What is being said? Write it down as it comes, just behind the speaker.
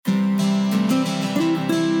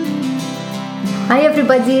Hi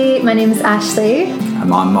everybody, my name is Ashley.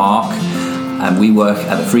 And I'm Mark, and we work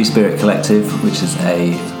at the Free Spirit Collective, which is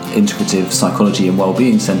a integrative psychology and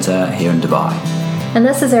wellbeing centre here in Dubai. And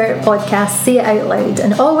this is our podcast, Say It Out Loud,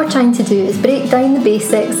 and all we're trying to do is break down the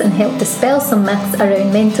basics and help dispel some myths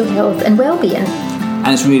around mental health and wellbeing. And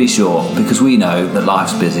it's really short because we know that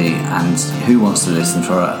life's busy, and who wants to listen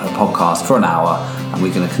for a podcast for an hour, and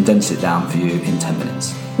we're going to condense it down for you in 10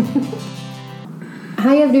 minutes.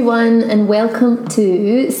 Hi everyone, and welcome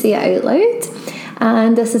to Say It Out Loud,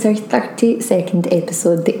 and this is our 32nd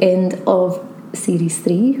episode, the end of Series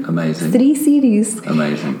 3. Amazing. 3 series.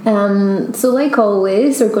 Amazing. So like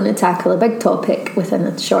always, we're going to tackle a big topic within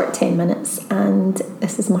a short 10 minutes, and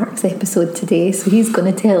this is Mark's episode today, so he's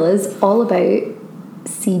going to tell us all about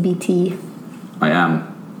CBT. I am.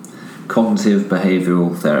 Cognitive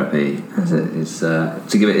Behavioural Therapy. It's,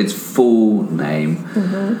 to give it its full name,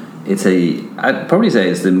 I'd probably say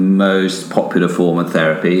it's the most popular form of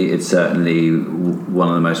therapy. It's certainly one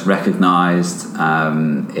of the most recognised.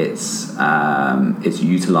 It's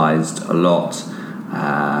utilised a lot.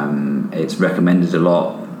 It's recommended a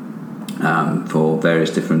lot for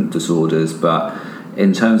various different disorders. But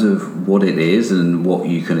in terms of what it is and what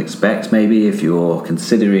you can expect, maybe if you're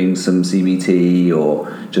considering some CBT or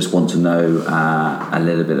just want to know a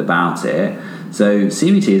little bit about it. So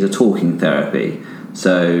CBT is a talking therapy.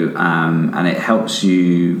 So, and it helps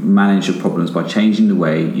you manage your problems by changing the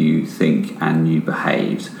way you think and you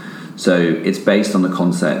behave. So it's based on the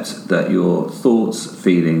concept that your thoughts,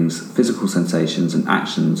 feelings, physical sensations and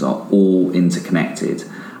actions are all interconnected,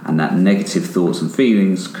 and that negative thoughts and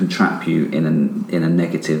feelings can trap you in a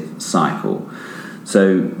negative cycle.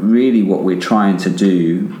 So really what we're trying to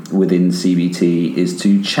do within CBT is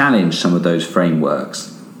to challenge some of those frameworks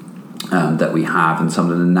that we have and some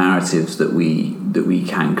of the narratives that we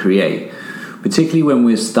can create, particularly when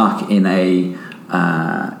we're stuck in a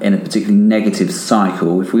particularly negative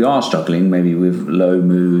cycle. If we are struggling maybe with low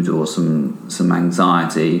mood or some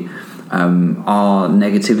anxiety, our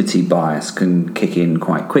negativity bias can kick in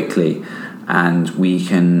quite quickly, and we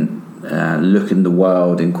can look in the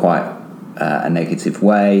world in quite a negative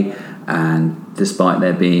way. And despite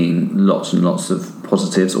there being lots and lots of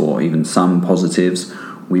positives, or even some positives,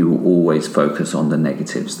 we will always focus on the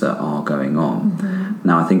negatives that are going on. Mm-hmm.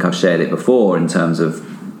 Now, I think I've shared it before in terms of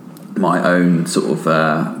my own sort of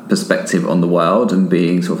perspective on the world and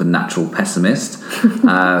being sort of a natural pessimist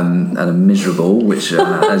and a miserable, which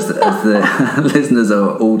as the listeners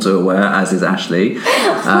are all too aware, as is Ashley.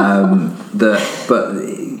 But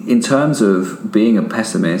in terms of being a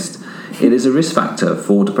pessimist, it is a risk factor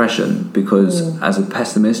for depression, because as a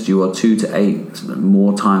pessimist you are 2 to 8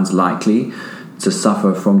 more times likely to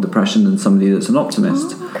suffer from depression than somebody that's an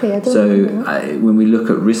optimist. When we look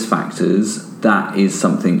at risk factors, that is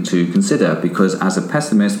something to consider, because as a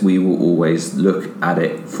pessimist we will always look at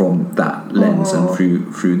it from that lens and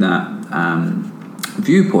through that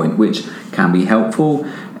viewpoint, which can be helpful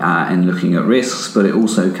in looking at risks, but it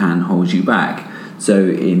also can hold you back. So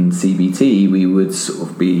in CBT we would sort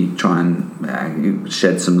of be trying to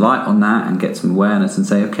shed some light on that and get some awareness and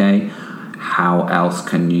say, okay, how else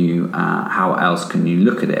can you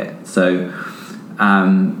look at it? So,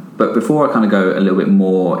 but before I kind of go a little bit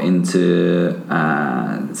more into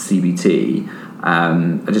CBT,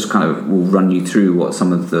 I just kind of will run you through what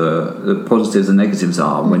some of the positives and negatives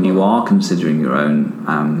are when you are considering your own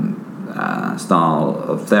style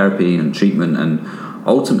of therapy and treatment. And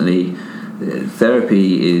ultimately,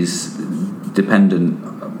 therapy is dependent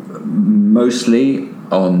mostly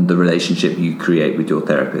on the relationship you create with your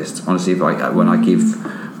therapist. Honestly, when I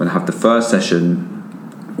have the first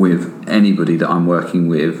session with anybody that I'm working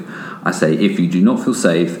with, I say, if you do not feel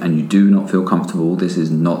safe and you do not feel comfortable, this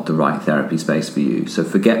is not the right therapy space for you. So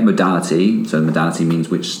forget modality. So modality means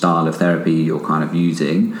which style of therapy you're kind of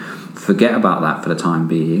using. Forget about that for the time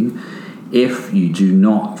being. If you do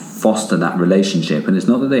not foster that relationship, and it's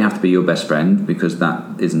not that they have to be your best friend, because that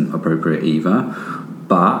isn't appropriate either,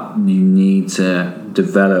 but you need to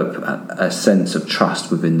develop a sense of trust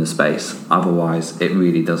within the space. Otherwise, it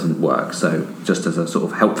really doesn't work. So just as a sort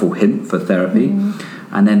of helpful hint for therapy,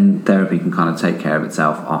 and then therapy can kind of take care of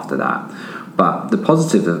itself after that. But the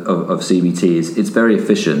positive of CBT is it's very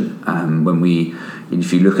efficient.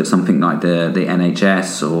 If you look at something like the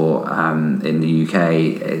NHS or in the UK,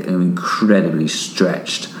 an incredibly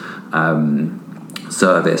stretched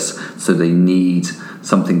service, so they need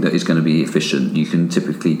something that is going to be efficient. You can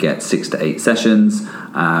typically get 6 to 8 sessions, you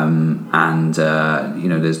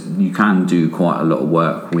can do quite a lot of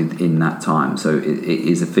work within that time. So it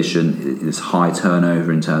is efficient. It's high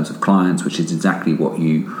turnover in terms of clients, which is exactly what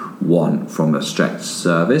you want from a stretched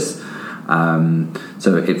service.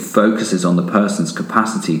 So it focuses on the person's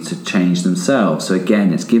capacity to change themselves. So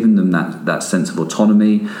again, it's given them that sense of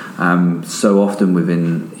autonomy. So often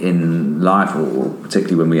in life, or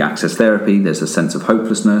particularly when we access therapy, there's a sense of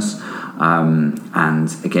hopelessness. And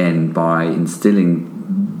again, by instilling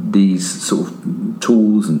these sort of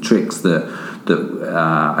tools and tricks that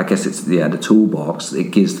I guess it's the toolbox,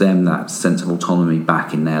 it gives them that sense of autonomy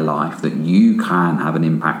back in their life, that you can have an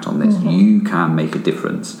impact on this, you can make a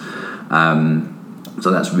difference. So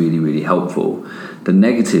that's really, really helpful. The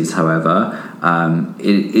negatives, however,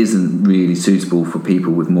 it isn't really suitable for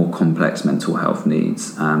people with more complex mental health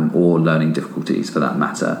needs or learning difficulties for that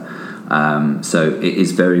matter. So it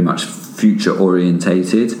is very much future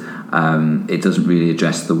orientated. It doesn't really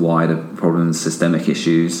address the wider problems, systemic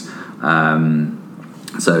issues.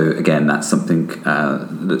 So again, that's something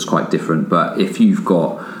that's quite different. But if you've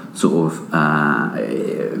got sort of,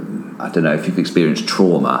 I don't know, if you've experienced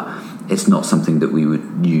trauma, it's not something that we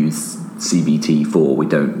would use CBT for. We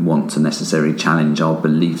don't want to necessarily challenge our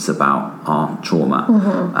beliefs about our trauma.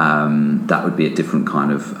 That would be a different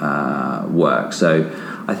kind of work. So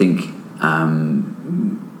I think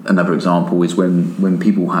another example is when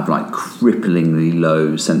people have like cripplingly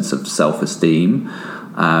low sense of self-esteem,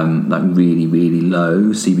 like really, really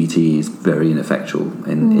low, CBT is very ineffectual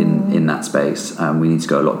in that space. We need to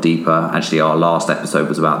go a lot deeper. Actually, our last episode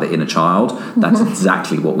was about the inner child. That's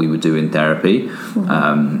exactly what we would do in therapy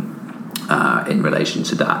in relation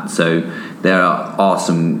to that. So there are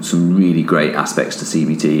some really great aspects to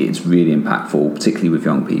CBT. It's really impactful, particularly with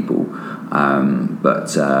young people.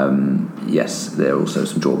 But yes, there are also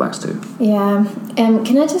some drawbacks too. Yeah.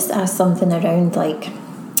 Can I just ask something around, like,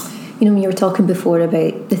 you know, you were talking before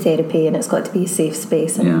about the therapy, and it's got to be a safe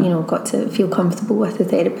space, and you know, got to feel comfortable with the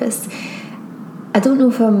therapist. I don't know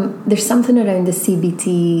if there's something around the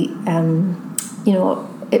CBT. You know,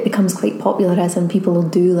 it becomes quite popular, as in people will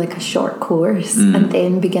do like a short course and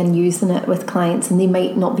then begin using it with clients, and they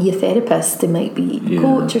might not be a therapist, they might be a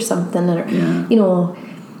coach or something, or you know.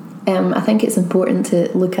 I think it's important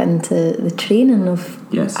to look into the training of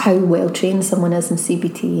how well trained someone is in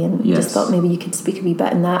CBT, and just thought maybe you could speak a wee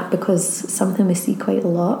bit in that, because something we see quite a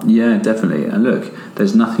lot. Yeah, definitely. And look,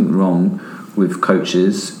 there's nothing wrong with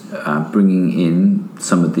coaches bringing in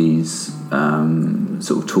some of these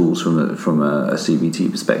sort of tools from a CBT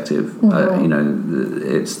perspective. You know,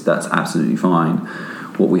 that's absolutely fine.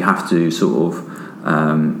 What we have to sort of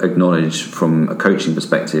acknowledge from a coaching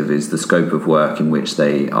perspective is the scope of work in which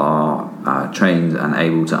they are trained and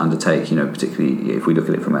able to undertake. You know, particularly if we look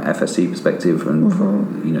at it from an FSC perspective, and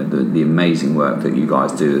from, you know, the amazing work that you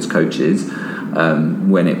guys do as coaches,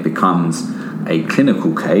 when it becomes a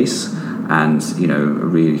clinical case and, you know, a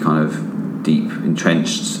really kind of deep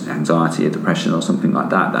entrenched anxiety or depression or something like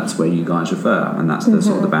that, that's where you guys refer, and that's the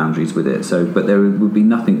sort of the boundaries with it. So, but there would be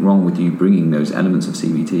nothing wrong with you bringing those elements of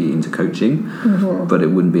CBT into coaching, but it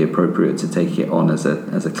wouldn't be appropriate to take it on as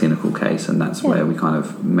a clinical case, and that's where we kind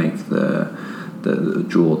of make the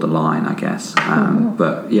draw the line, I guess.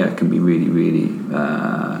 But yeah, it can be really, really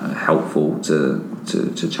helpful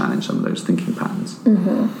to challenge some of those thinking patterns.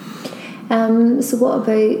 So what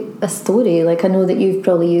about a story? Like, I know that you've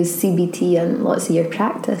probably used CBT in lots of your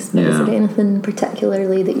practice, but is there anything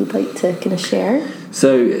particularly that you'd like to kind of share?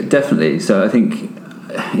 So definitely. So I think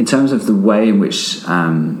in terms of the way in which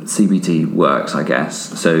CBT works, I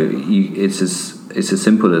guess, so it's as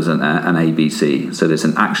simple as an ABC. So there's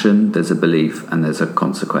an action, there's a belief, and there's a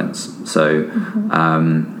consequence. So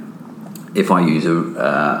if I use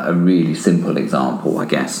a really simple example, I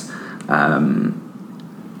guess,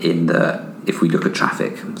 if we look at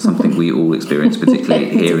traffic, something we all experience, particularly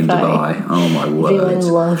here in Dubai. Oh my word! Everyone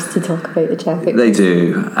loves to talk about the traffic. They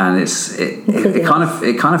do, and it kind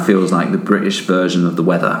of feels like the British version of the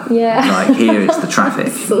weather. Yeah, like here it's the traffic.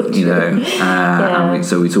 So you know, and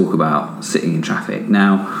so we talk about sitting in traffic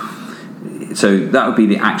now. So that would be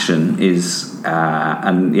the action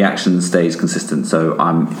and the action stays consistent. So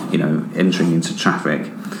I'm, you know, entering into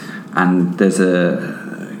traffic, and there's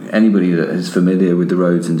anybody that is familiar with the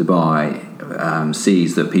roads in Dubai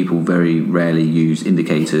sees that people very rarely use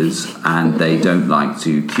indicators, and they don't like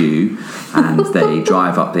to queue, and they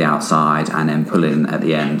drive up the outside and then pull in at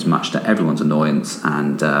the end, much to everyone's annoyance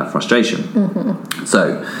and frustration.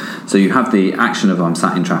 So you have the action of I'm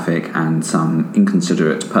sat in traffic, and some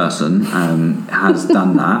inconsiderate person has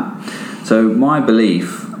done that. So my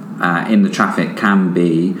belief in the traffic can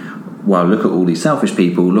be, well, look at all these selfish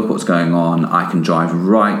people, look what's going on, I can drive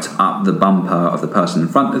right up the bumper of the person in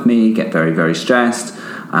front of me, get very, very stressed,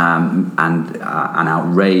 and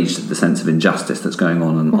outraged at the sense of injustice that's going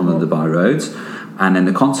on the Dubai roads. And then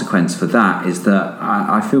the consequence for that is that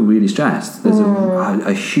I feel really stressed. There's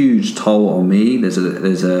a huge toll on me.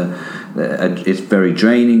 It's very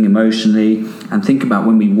draining emotionally. And think about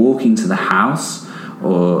when we walk into the house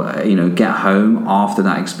or get home after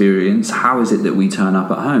that experience. How is it that we turn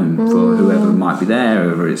up at home for whoever might be there,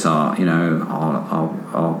 whether it's our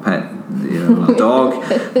pet, our dog,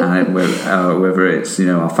 whether it's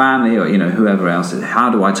our family or whoever else.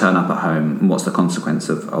 How do I turn up at home, and what's the consequence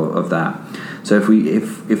of that? So if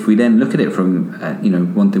we then look at it from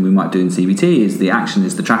one thing we might do in CBT is the action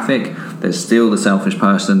is the traffic. There's still the selfish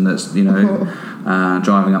person that's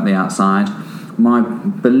driving up the outside. My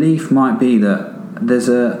belief might be that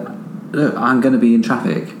I'm going to be in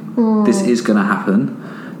traffic. This is going to happen.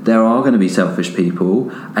 There are going to be selfish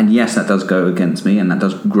people, and yes, that does go against me, and that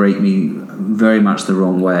does grate me very much the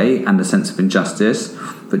wrong way, and a sense of injustice.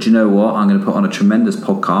 But you know what? I'm going to put on a tremendous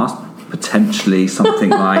podcast, potentially something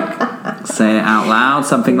like Say It Out Loud,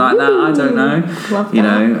 something like that. I don't know. Love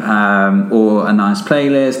that. Or a nice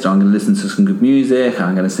playlist. I'm going to listen to some good music.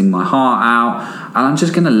 I'm going to sing my heart out, and I'm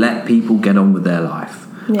just going to let people get on with their life.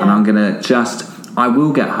 Yeah. And I'm going to I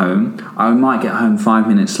will get home. I might get home 5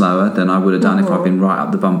 minutes slower than I would have done if I'd been right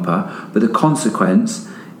up the bumper. But the consequence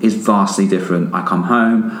is vastly different. I come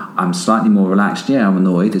home, I'm slightly more relaxed. Yeah, I'm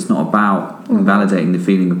annoyed. It's not about invalidating the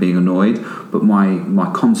feeling of being annoyed, but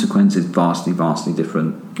my consequence is vastly, vastly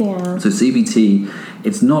different. Yeah. So CBT,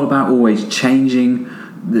 it's not about always changing.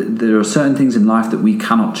 There are certain things in life that we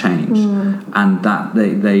cannot change, and that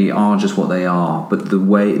they are just what they are. But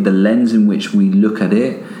the lens in which we look at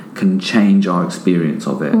it can change our experience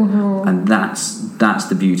of it, and that's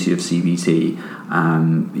the beauty of CBT.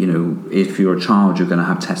 If you're a child, you're going to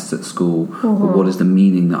have tests at school, but what is the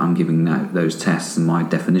meaning that I'm giving those tests, and my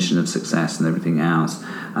definition of success and everything else?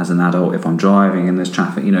 As an adult, if I'm driving and there's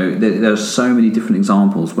traffic, there are so many different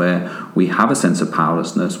examples where we have a sense of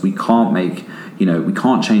powerlessness. We can't we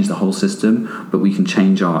can't change the whole system, but we can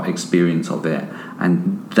change our experience of it,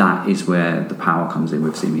 and that is where the power comes in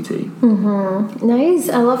with CBT. Nice.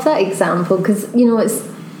 I love that example because it's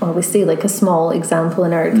obviously like a small example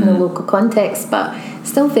in our kind of local context, but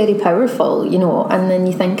still very powerful, and then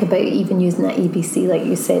you think about even using that ABC, like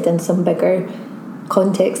you said, in some bigger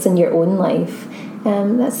context in your own life.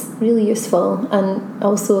 That's really useful. And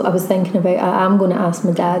also I was thinking about I'm going to ask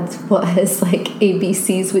my dad what his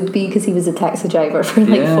ABCs would be, because he was a taxi driver for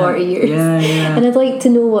 40 years, and I'd like to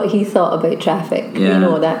know what he thought about traffic,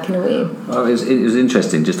 that kind of way. Well, it was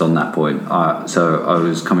interesting just on that point. So I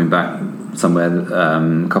was coming back somewhere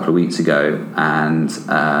a couple of weeks ago, and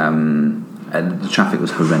the traffic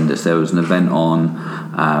was horrendous. There was an event on.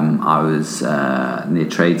 I was near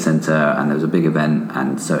Trade Centre, and there was a big event,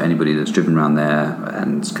 and so anybody that's driven around there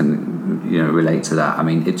and can relate to that. I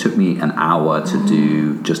mean, it took me an hour to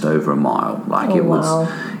do just over a mile.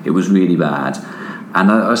 It was really bad.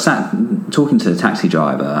 And I sat talking to the taxi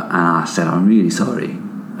driver, and I said, "I'm really sorry.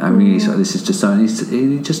 I'm really sorry. This is just so." And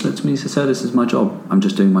he just looked at me and said, "Sir, this is my job. I'm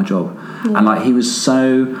just doing my job." And he was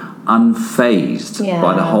so unfazed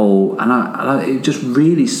by the whole, and it just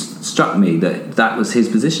really struck me that was his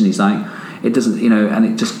position. He's like, it doesn't,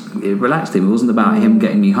 and it relaxed him. It wasn't about him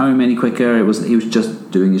getting me home any quicker. He was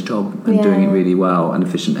just doing his job and doing it really well and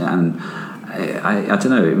efficiently. And I don't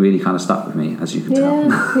know, it really kind of stuck with me, as you can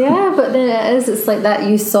tell. But then it's like that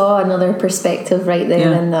you saw another perspective right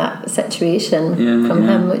there in that situation from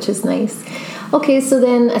him, which is nice. Okay, so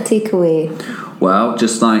then a takeaway. Well,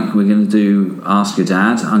 just like we're going to do Ask Your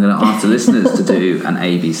Dad, I'm going to ask the listeners to do an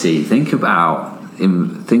ABC. Think about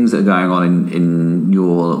things that are going on in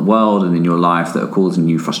your world and in your life that are causing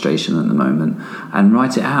you frustration at the moment, and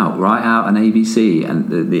write it out. Write out an ABC and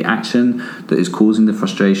the action that is causing the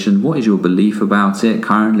frustration. What is your belief about it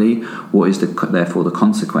currently? What is therefore the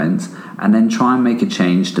consequence? And then try and make a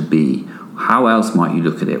change to B. How else might you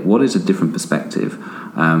look at it? What is a different perspective?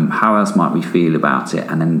 How else might we feel about it?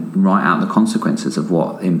 And then write out the consequences of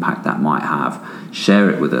what impact that might have. Share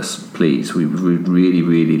it with us, please. We would really,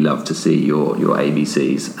 really love to see your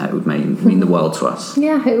ABCs. It would mean the world to us.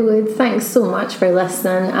 Yeah, it would. Thanks so much for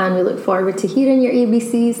listening, and we look forward to hearing your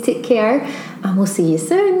ABCs. Take care, and we'll see you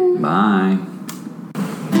soon. Bye.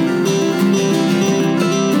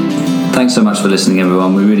 Thanks so much for listening,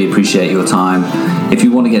 everyone. We really appreciate your time. If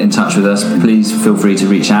you want to get in touch with us, please feel free to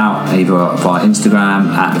reach out either via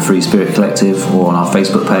Instagram at The Free Spirit Collective, or on our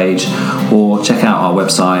Facebook page, or check out our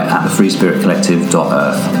website at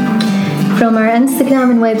thefreespiritcollective.earth. From our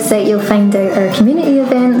Instagram and website, you'll find out our community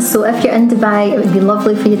events. So if you're in Dubai, it would be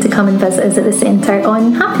lovely for you to come and visit us at the centre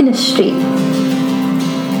on Happiness Street.